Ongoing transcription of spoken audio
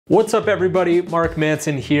What's up everybody, Mark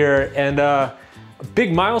Manson here, and a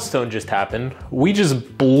big milestone just happened. We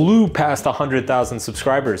just blew past 100,000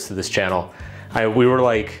 subscribers to this channel. We were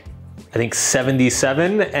like, I think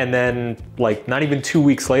 77, and then like not even 2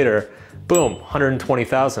 weeks later, boom,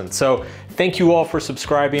 120,000. So thank you all for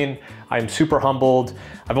subscribing. I'm super humbled.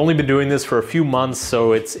 I've only been doing this for a few months,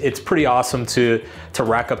 so it's pretty awesome to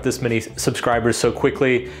rack up this many subscribers so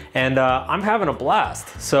quickly. And I'm having a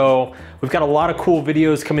blast. So we've got a lot of cool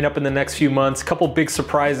videos coming up in the next few months, a couple big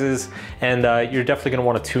surprises, and you're definitely gonna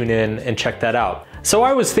wanna tune in and check that out. So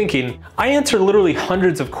I was thinking, I answer literally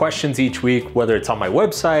hundreds of questions each week, whether it's on my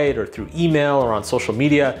website or through email or on social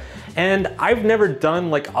media, and I've never done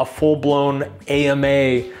like a full-blown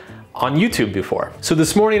AMA on YouTube before. So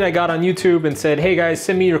this morning I got on YouTube and said, hey guys,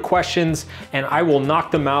 send me your questions and I will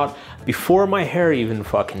knock them out before my hair even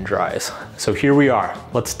fucking dries. So here we are,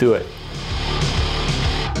 let's do it.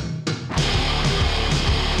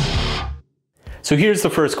 So here's the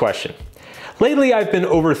first question. Lately I've been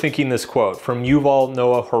overthinking this quote from Yuval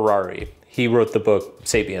Noah Harari. He wrote the book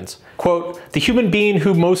Sapiens. Quote, "The human being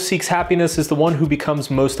who most seeks happiness is the one who becomes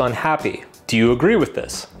most unhappy. Do you agree with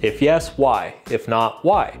this? If yes, why? If not,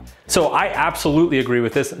 why?" So I absolutely agree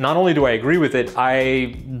with this. Not only do I agree with it,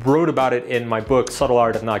 I wrote about it in my book, Subtle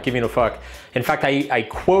Art of Not Giving a Fuck. In fact, I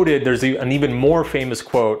quoted, there's an even more famous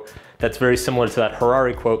quote that's very similar to that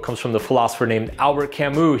Harari quote, comes from the philosopher named Albert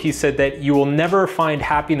Camus. He said that you will never find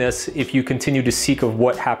happiness if you continue to seek of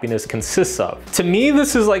what happiness consists of. To me,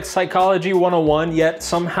 this is like psychology 101, yet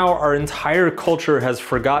somehow our entire culture has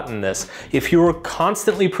forgotten this. If you're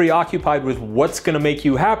constantly preoccupied with what's gonna make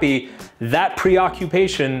you happy, that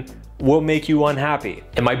preoccupation will make you unhappy.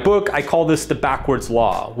 In my book, I call this the backwards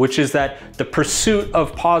law, which is that the pursuit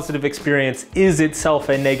of positive experience is itself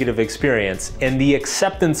a negative experience, and the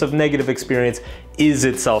acceptance of negative experience is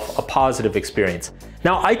itself a positive experience.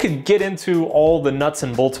 Now, I could get into all the nuts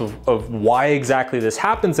and bolts of why exactly this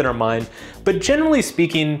happens in our mind, but generally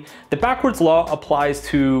speaking, the backwards law applies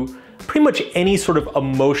to pretty much any sort of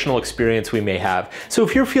emotional experience we may have. So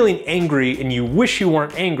if you're feeling angry and you wish you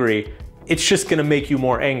weren't angry, it's just gonna make you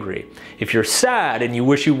more angry. If you're sad and you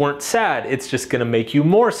wish you weren't sad, it's just gonna make you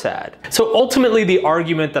more sad. So ultimately the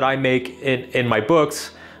argument that I make in my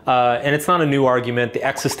books, and it's not a new argument, the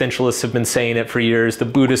existentialists have been saying it for years, the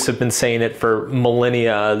Buddhists have been saying it for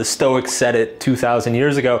millennia, the Stoics said it 2,000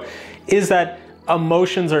 years ago, is that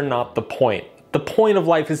emotions are not the point. The point of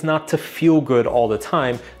life is not to feel good all the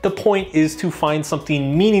time. The point is to find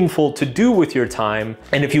something meaningful to do with your time.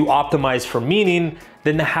 And if you optimize for meaning,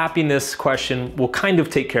 then the happiness question will kind of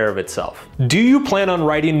take care of itself. Do you plan on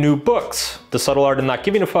writing new books? The Subtle Art of Not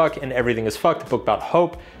Giving a Fuck and Everything is Fucked, a book about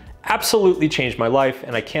hope, absolutely changed my life,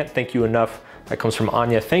 and I can't thank you enough. That comes from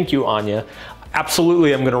Anya. Thank you, Anya.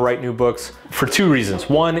 Absolutely, I'm gonna write new books for two reasons.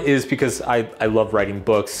 One is because I love writing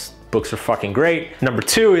books. Books are fucking great. Number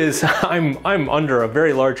two is I'm under a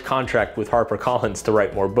very large contract with HarperCollins to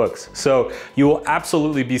write more books. So you will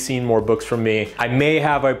absolutely be seeing more books from me. I may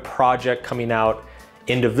have a project coming out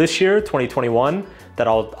end of this year, 2021, that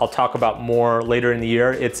I'll talk about more later in the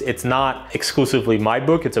year. It's not exclusively my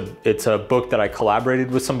book. It's a book that I collaborated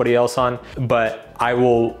with somebody else on, but I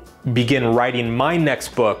will begin writing my next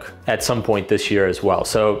book at some point this year as well.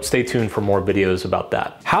 So stay tuned for more videos about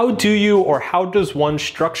that. How do you or how does one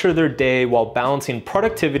structure their day while balancing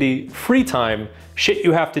productivity, free time, shit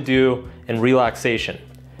you have to do, and relaxation?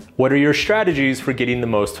 What are your strategies for getting the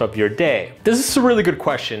most of your day? This is a really good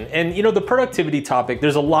question. And you know, the productivity topic,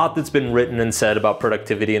 there's a lot that's been written and said about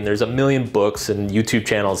productivity, and there's a million books and YouTube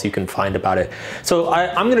channels you can find about it. So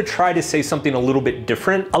I'm gonna try to say something a little bit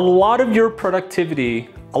different. A lot of your productivity,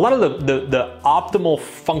 a lot of the optimal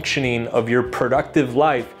functioning of your productive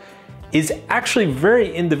life is actually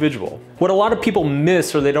very individual. What a lot of people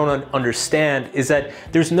miss or they don't understand is that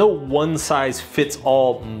there's no one size fits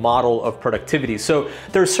all model of productivity. So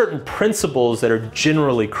there are certain principles that are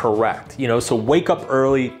generally correct. You know, so wake up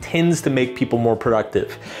early tends to make people more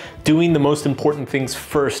productive. Doing the most important things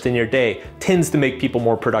first in your day tends to make people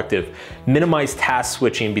more productive. Minimize task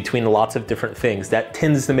switching between lots of different things. That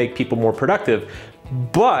tends to make people more productive.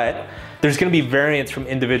 But there's gonna be variance from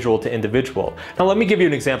individual to individual. Now let me give you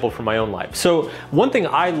an example from my own life. So one thing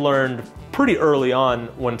I learned pretty early on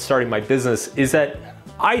when starting my business is that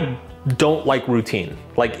I don't like routine.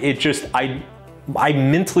 Like I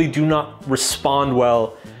mentally do not respond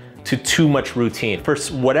well to too much routine. For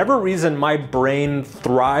whatever reason, my brain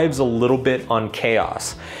thrives a little bit on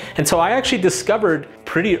chaos. And so I actually discovered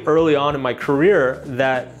pretty early on in my career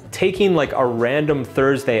that taking like a random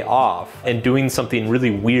Thursday off and doing something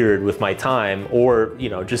really weird with my time, or, you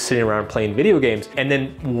know, just sitting around playing video games and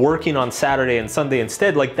then working on Saturday and Sunday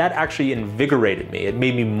instead, like that actually invigorated me. It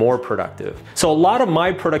made me more productive. So a lot of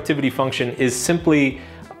my productivity function is simply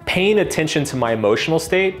paying attention to my emotional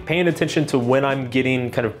state, paying attention to when I'm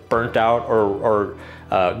getting kind of burnt out or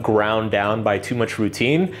ground down by too much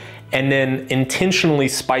routine, and then intentionally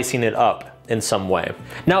spicing it up in some way.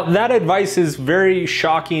 Now, that advice is very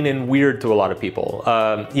shocking and weird to a lot of people.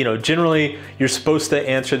 You know, generally you're supposed to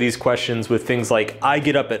answer these questions with things like, I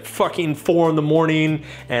get up at fucking 4 in the morning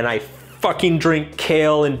and I fucking drink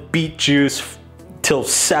kale and beet juice till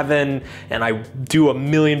 7 and I do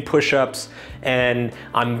 1,000,000 push-ups and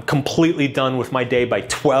I'm completely done with my day by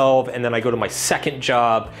 12, and then I go to my second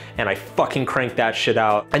job and I fucking crank that shit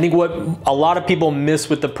out. I think what a lot of people miss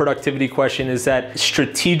with the productivity question is that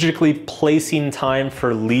strategically placing time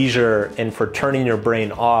for leisure and for turning your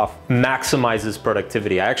brain off maximizes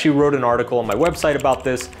productivity. I actually wrote an article on my website about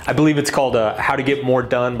this. I believe it's called How to Get More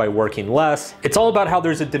Done by Working Less. It's all about how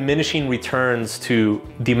there's a diminishing returns to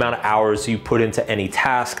the amount of hours you put into any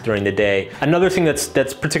task during the day. Another thing that's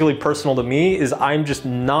particularly personal to me is I'm just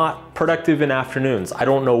not productive in afternoons. I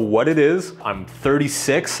don't know what it is. I'm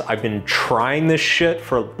 36. I've been trying this shit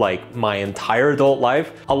for like my entire adult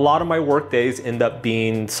life. A lot of my work days end up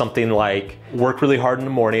being something like work really hard in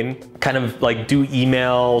the morning, kind of like do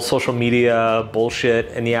email, social media bullshit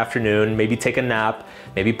in the afternoon, maybe take a nap,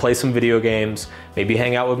 maybe play some video games, maybe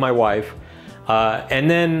hang out with my wife.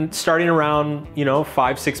 And then starting around, you know,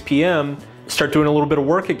 5, 6 p.m., start doing a little bit of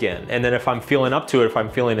work again. And then if I'm feeling up to it, if I'm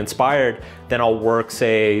feeling inspired, then I'll work,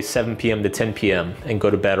 say, 7 p.m. to 10 p.m. and go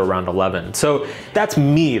to bed around 11. So that's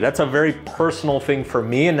me. That's a very personal thing for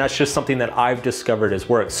me, and that's just something that I've discovered as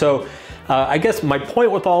work. So I guess my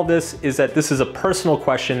point with all this is that this is a personal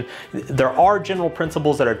question. There are general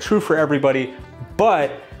principles that are true for everybody,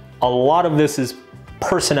 but a lot of this is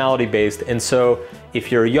personality based. And so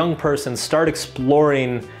if you're a young person, start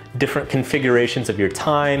exploring different configurations of your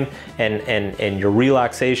time and your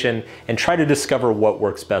relaxation, and try to discover what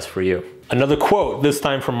works best for you. Another quote, this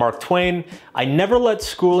time from Mark Twain: "I never let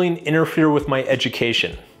schooling interfere with my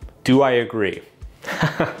education." Do I agree?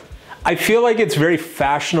 I feel like it's very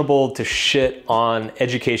fashionable to shit on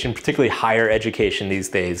education, particularly higher education these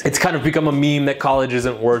days. It's kind of become a meme that college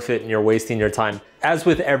isn't worth it and you're wasting your time. As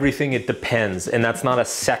with everything, it depends, and that's not a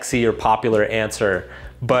sexy or popular answer,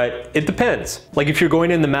 but it depends. Like if you're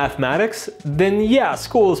going into mathematics, then yeah,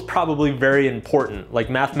 school is probably very important.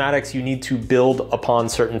 Like mathematics, you need to build upon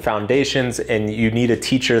certain foundations and you need a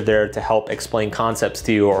teacher there to help explain concepts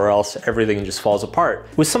to you, or else everything just falls apart.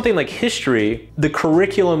 With something like history, the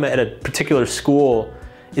curriculum at a particular school,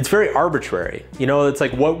 it's very arbitrary. You know, it's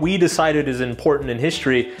like what we decided is important in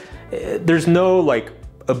history, there's no like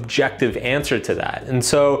objective answer to that. And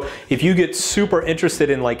so if you get super interested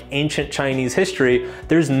in like ancient Chinese history,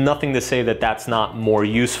 there's nothing to say that that's not more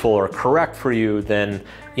useful or correct for you than,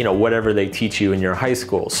 you know, whatever they teach you in your high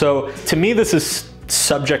school. So to me, this is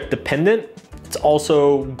subject dependent. It's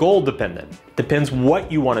also goal dependent. Depends what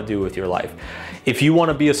you want to do with your life. If you want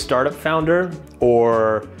to be a startup founder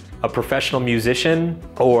or a professional musician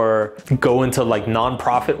or go into like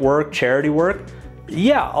nonprofit work, charity work,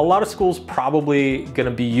 yeah, a lot of school's probably gonna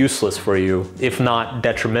be useless for you, if not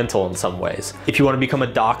detrimental in some ways. If you wanna become a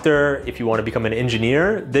doctor, if you wanna become an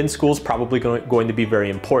engineer, then school's probably going to be very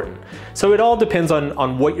important. So it all depends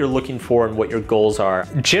on what you're looking for and what your goals are.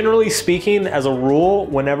 Generally speaking, as a rule,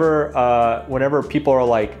 whenever people are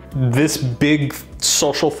like, this big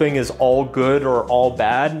social thing is all good or all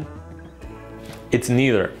bad, it's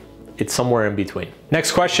neither. It's somewhere in between.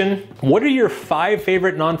 Next question, what are your 5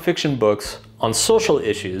 favorite nonfiction books on social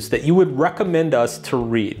issues that you would recommend us to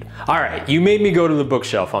read? All right, you made me go to the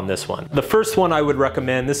bookshelf on this one. The first one I would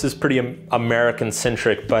recommend, this is pretty American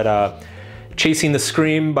centric, but Chasing the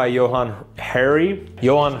Scream by Johann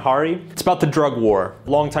Hari. It's about the drug war.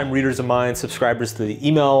 Longtime readers of mine, subscribers to the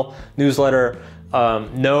email newsletter,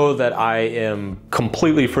 know that I am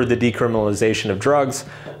completely for the decriminalization of drugs.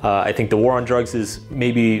 I think the war on drugs is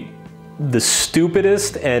maybe the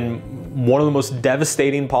stupidest and one of the most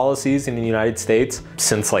devastating policies in the United States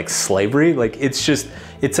since like slavery. Like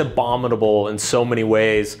it's abominable in so many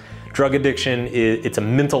ways. Drug addiction, it's a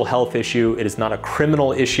mental health issue. It is not a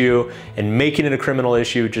criminal issue, and making it a criminal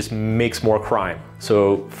issue just makes more crime.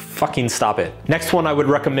 So fucking stop it. Next one I would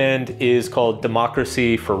recommend is called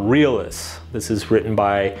Democracy for Realists. This is written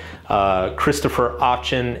by Christopher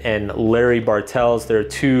Auchen and Larry Bartels. They're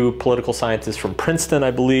 2 political scientists from Princeton,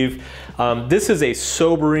 I believe. This is a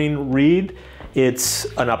sobering read. It's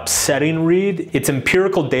an upsetting read. It's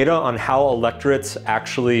empirical data on how electorates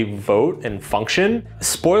actually vote and function.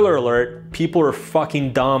 Spoiler alert, people are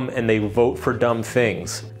fucking dumb and they vote for dumb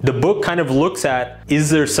things. The book kind of looks at, is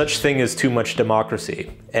there such thing as too much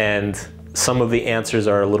democracy? And some of the answers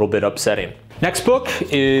are a little bit upsetting. Next book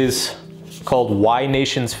is called Why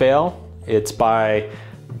Nations Fail. It's by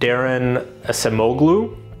Darren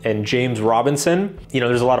Acemoglu and James Robinson. You know,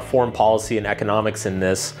 there's a lot of foreign policy and economics in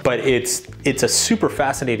this, but it's a super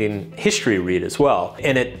fascinating history read as well.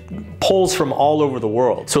 And it pulls from all over the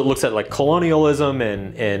world. So it looks at like colonialism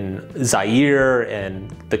in Zaire and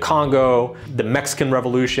the Congo, the Mexican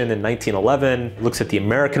Revolution in 1911, it looks at the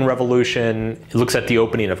American Revolution, it looks at the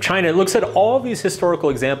opening of China, it looks at all these historical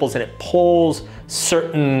examples, and it pulls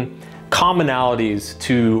certain commonalities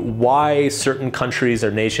to why certain countries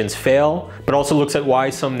or nations fail, but also looks at why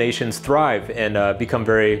some nations thrive and become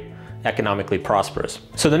very economically prosperous.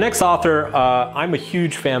 So the next author, I'm a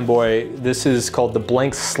huge fanboy. This is called The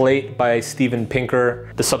Blank Slate by Steven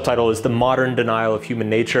Pinker. The subtitle is The Modern Denial of Human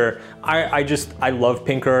Nature. I love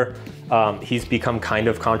Pinker. He's become kind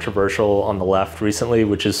of controversial on the left recently,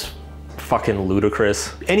 which is fucking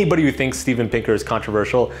ludicrous. Anybody who thinks Steven Pinker is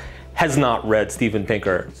controversial has not read Steven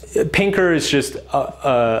Pinker. Pinker is just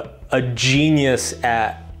a genius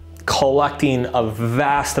at collecting a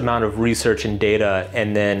vast amount of research and data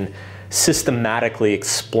and then systematically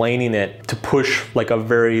explaining it to push like a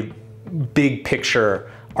very big picture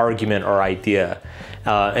argument or idea.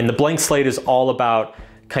 And The Blank Slate is all about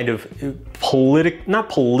kind of not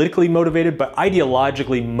politically motivated, but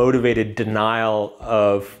ideologically motivated denial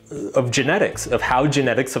of genetics, of how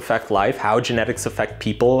genetics affect life, how genetics affect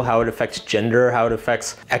people, how it affects gender, how it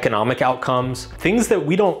affects economic outcomes. Things that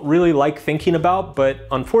we don't really like thinking about, but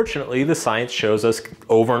unfortunately the science shows us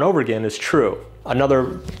over and over again is true.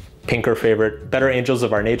 Another Pinker favorite, Better Angels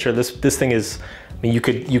of Our Nature. This thing is, I mean, you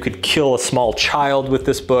could kill a small child with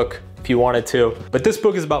this book if you wanted to. But this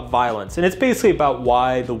book is about violence, and it's basically about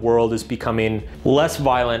why the world is becoming less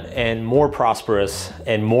violent and more prosperous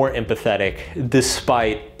and more empathetic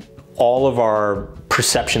despite all of our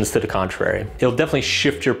perceptions to the contrary. It'll definitely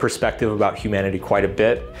shift your perspective about humanity quite a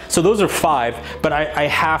bit. So those are 5, but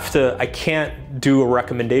I can't do a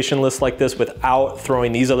recommendation list like this without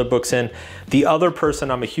throwing these other books in. The other person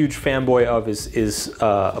I'm a huge fanboy of is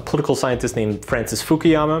a political scientist named Francis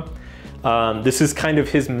Fukuyama. This is kind of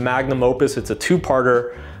his magnum opus. It's a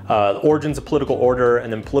 2-parter, Origins of Political Order,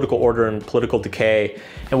 and then Political Order and Political Decay.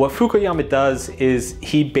 And what Fukuyama does is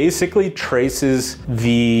he basically traces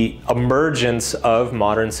the emergence of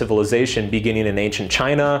modern civilization beginning in ancient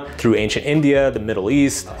China, through ancient India, the Middle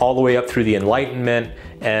East, all the way up through the Enlightenment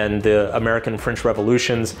and the American and French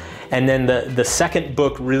revolutions. And then the second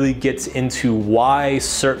book really gets into why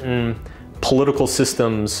certain political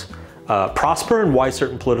systems prosper and why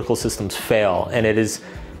certain political systems fail. And it is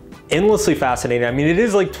endlessly fascinating. I mean, it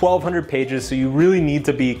is like 1,200 pages, so you really need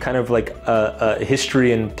to be kind of like a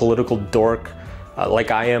history and political dork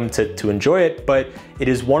like I am to enjoy it, but it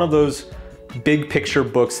is one of those big picture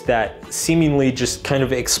books that seemingly just kind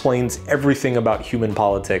of explains everything about human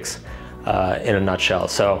politics in a nutshell.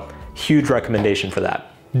 So huge recommendation for that.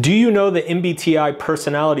 Do you know the MBTI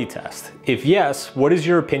personality test? If yes, what is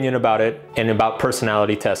your opinion about it and about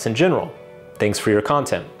personality tests in general? Thanks for your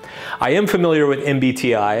content. I am familiar with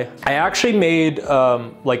MBTI. I actually made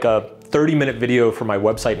like a 30-minute video for my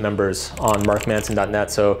website members on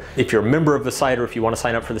markmanson.net. So if you're a member of the site or if you want to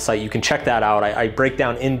sign up for the site, you can check that out. I break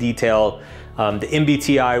down in detail the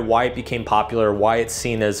MBTI, why it became popular, why it's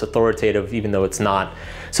seen as authoritative even though it's not.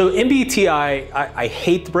 So MBTI, I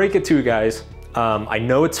hate to break it to you guys. I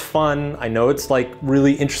know it's fun, I know it's like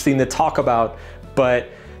really interesting to talk about, but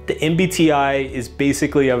the MBTI is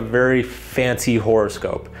basically a very fancy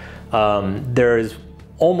horoscope. There is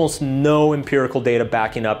almost no empirical data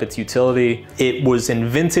backing up its utility. It was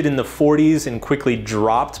invented in the 40s and quickly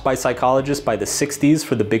dropped by psychologists by the 60s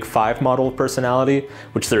for the Big 5 model of personality,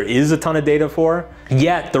 which there is a ton of data for.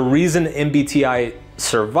 Yet the reason MBTI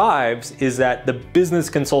survives is that the business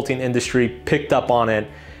consulting industry picked up on it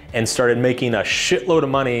and started making a shitload of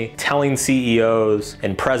money telling CEOs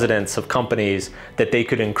and presidents of companies that they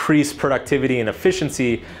could increase productivity and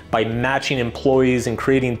efficiency by matching employees and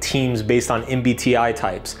creating teams based on MBTI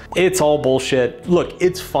types. It's all bullshit. Look,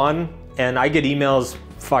 it's fun, and I get emails,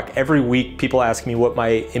 every week, people ask me what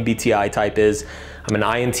my MBTI type is. I'm an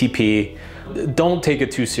INTP. Don't take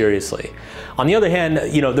it too seriously. On the other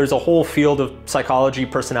hand, you know, there's a whole field of psychology,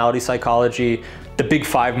 personality psychology. The Big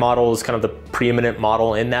 5 model is kind of the preeminent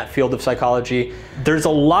model in that field of psychology. There's a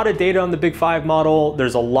lot of data on the Big 5 model.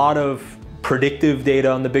 There's a lot of predictive data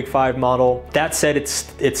on the Big Five model. That said,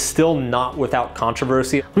 it's still not without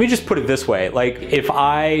controversy. Let me just put it this way. Like, if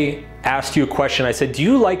I asked you a question, I said, do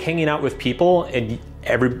you like hanging out with people? And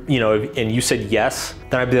and you said yes,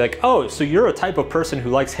 then I'd be like, oh, so you're a type of person who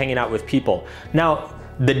likes hanging out with people. Now,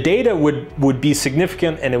 the data would be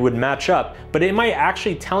significant and it would match up, but it might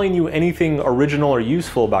actually telling you anything original or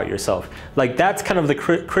useful about yourself. Like, that's kind of the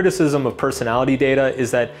criticism of personality data, is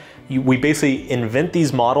that we basically invent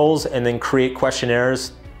these models and then create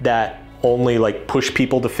questionnaires that only like push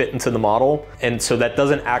people to fit into the model. And so that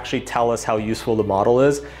doesn't actually tell us how useful the model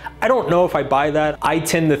is. I don't know if I buy that. I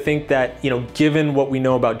tend to think that, given what we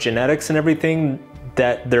know about genetics and everything,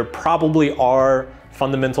 that there probably are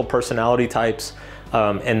fundamental personality types,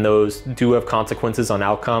 and those do have consequences on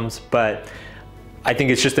outcomes. But I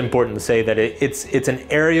think it's just important to say that it's an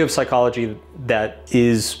area of psychology that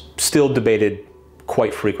is still debated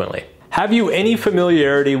quite frequently. Have you any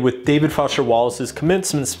familiarity with David Foster Wallace's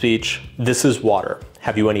commencement speech, "This is Water"?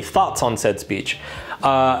 Have you any thoughts on said speech?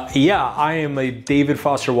 Yeah, I am a David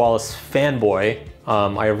Foster Wallace fanboy.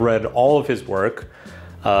 I have read all of his work.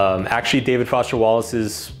 Actually, David Foster Wallace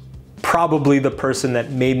is probably the person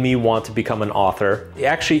that made me want to become an author.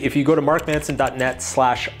 Actually, if you go to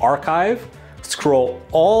markmanson.net/archive, scroll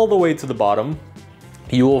all the way to the bottom,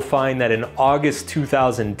 you will find that in August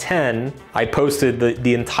 2010, I posted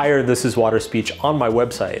the entire This Is Water speech on my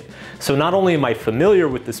website. So not only am I familiar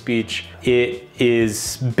with the speech, it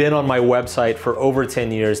is been on my website for over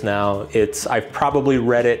 10 years now. I've probably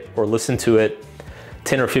read it or listened to it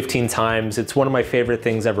 10 or 15 times. It's one of my favorite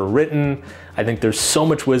things ever written. I think there's so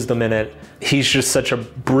much wisdom in it. He's just such a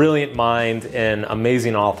brilliant mind and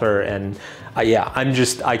amazing author, and yeah,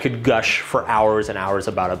 I could gush for hours and hours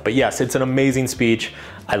about it. But yes, it's an amazing speech.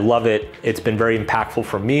 I love it. It's been very impactful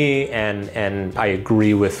for me, and I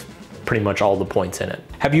agree with pretty much all the points in it.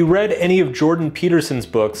 Have you read any of Jordan Peterson's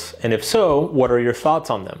books? And if so, what are your thoughts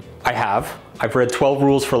on them? I have. I've read 12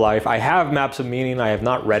 Rules for Life. I have Maps of Meaning. I have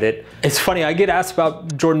not read it. It's funny, I get asked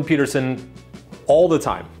about Jordan Peterson all the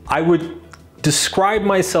time. I would describe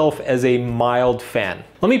myself as a mild fan.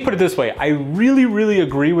 Let me put it this way. I really, really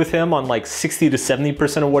agree with him on like 60 to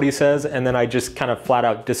 70% of what he says, and then I just kind of flat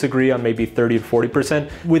out disagree on maybe 30 to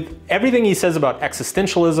 40%. With everything he says about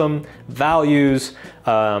existentialism, values,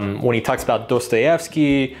 when he talks about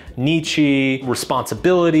Dostoevsky, Nietzsche,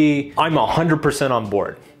 responsibility, I'm 100% on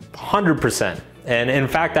board, 100%. And in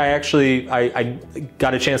fact, I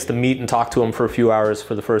got a chance to meet and talk to him for a few hours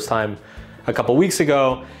for the first time a couple weeks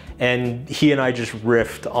ago, and he and I just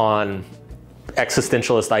riffed on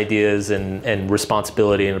existentialist ideas and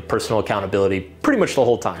responsibility and personal accountability pretty much the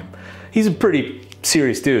whole time. He's a pretty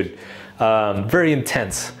serious dude, very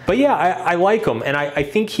intense. But yeah, I like him, and I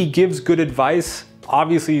think he gives good advice.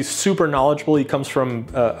 Obviously, he's super knowledgeable. He comes from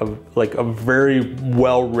a very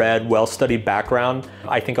well-read, well-studied background.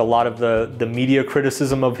 I think a lot of the media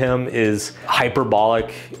criticism of him is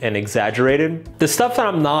hyperbolic and exaggerated. The stuff that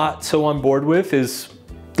I'm not so on board with is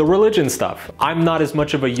the religion stuff. I'm not as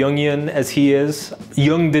much of a Jungian as he is.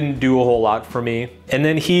 Jung didn't do a whole lot for me. And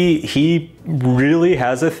then he really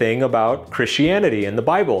has a thing about Christianity and the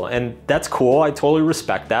Bible, and that's cool. I totally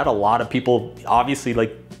respect that. A lot of people, obviously,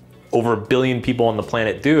 like over 1 billion people on the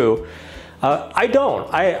planet do. I don't.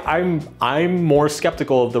 I'm more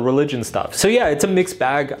skeptical of the religion stuff. So yeah, it's a mixed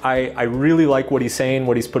bag. I really like what he's saying,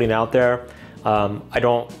 what he's putting out there. I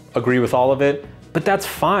don't agree with all of it, but that's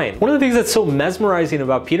fine. One of the things that's so mesmerizing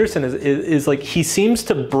about Peterson is like, he seems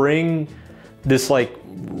to bring this like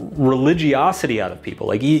religiosity out of people.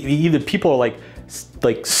 Like either people are like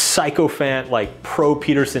sycophant, like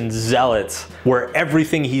pro-Peterson zealots, where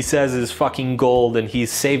everything he says is fucking gold and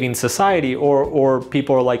he's saving society, or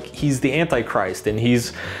people are like, he's the Antichrist and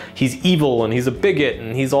he's evil and he's a bigot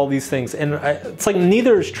and he's all these things. And it's like,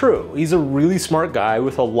 neither is true. He's a really smart guy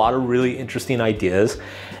with a lot of really interesting ideas,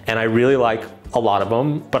 and I really like a lot of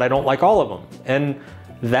them, but I don't like all of them. And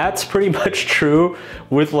that's pretty much true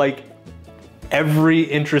with like every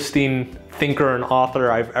interesting thinker and author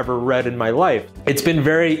I've ever read in my life. It's been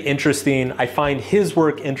very interesting. I find his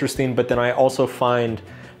work interesting, but then I also find,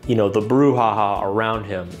 the brouhaha around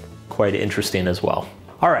him quite interesting as well.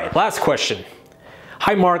 All right, last question.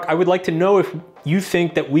 Hi, Mark. I would like to know if you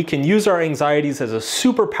think that we can use our anxieties as a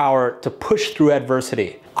superpower to push through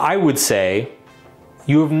adversity. I would say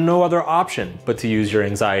you have no other option but to use your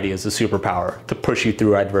anxiety as a superpower to push you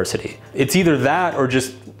through adversity. It's either that or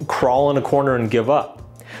just crawl in a corner and give up.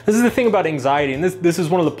 This is the thing about anxiety, and this is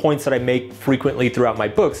one of the points that I make frequently throughout my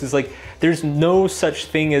books, is like, there's no such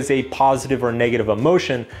thing as a positive or negative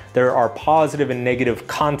emotion. There are positive and negative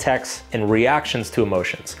contexts and reactions to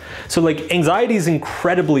emotions. So like, anxiety is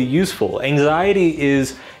incredibly useful. Anxiety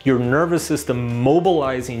is your nervous system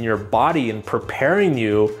mobilizing your body and preparing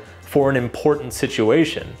you for an important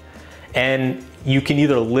situation. And you can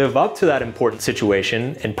either live up to that important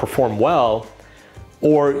situation and perform well,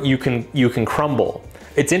 or you can crumble.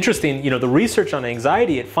 It's interesting, the research on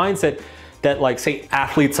anxiety, it finds that like, say,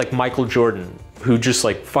 athletes like Michael Jordan, who just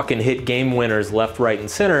like fucking hit game winners left, right, and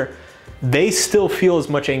center, they still feel as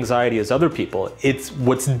much anxiety as other people. It's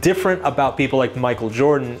what's different about people like Michael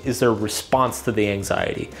Jordan is their response to the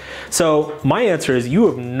anxiety. So my answer is, you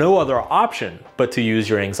have no other option but to use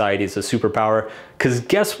your anxiety as a superpower, because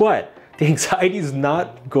guess what? The anxiety is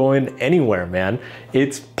not going anywhere, man.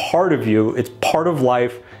 It's part of you, it's part of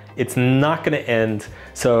life, it's not gonna end,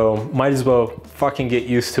 so might as well fucking get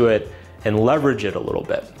used to it and leverage it a little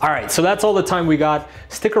bit. All right, so that's all the time we got.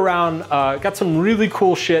 Stick around, got some really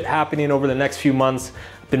cool shit happening over the next few months.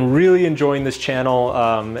 I've been really enjoying this channel.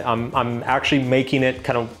 I'm actually making it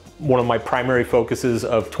kind of one of my primary focuses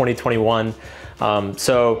of 2021.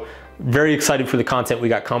 So very excited for the content we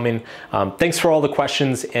got coming. Thanks for all the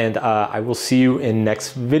questions, and I will see you in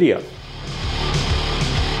next video.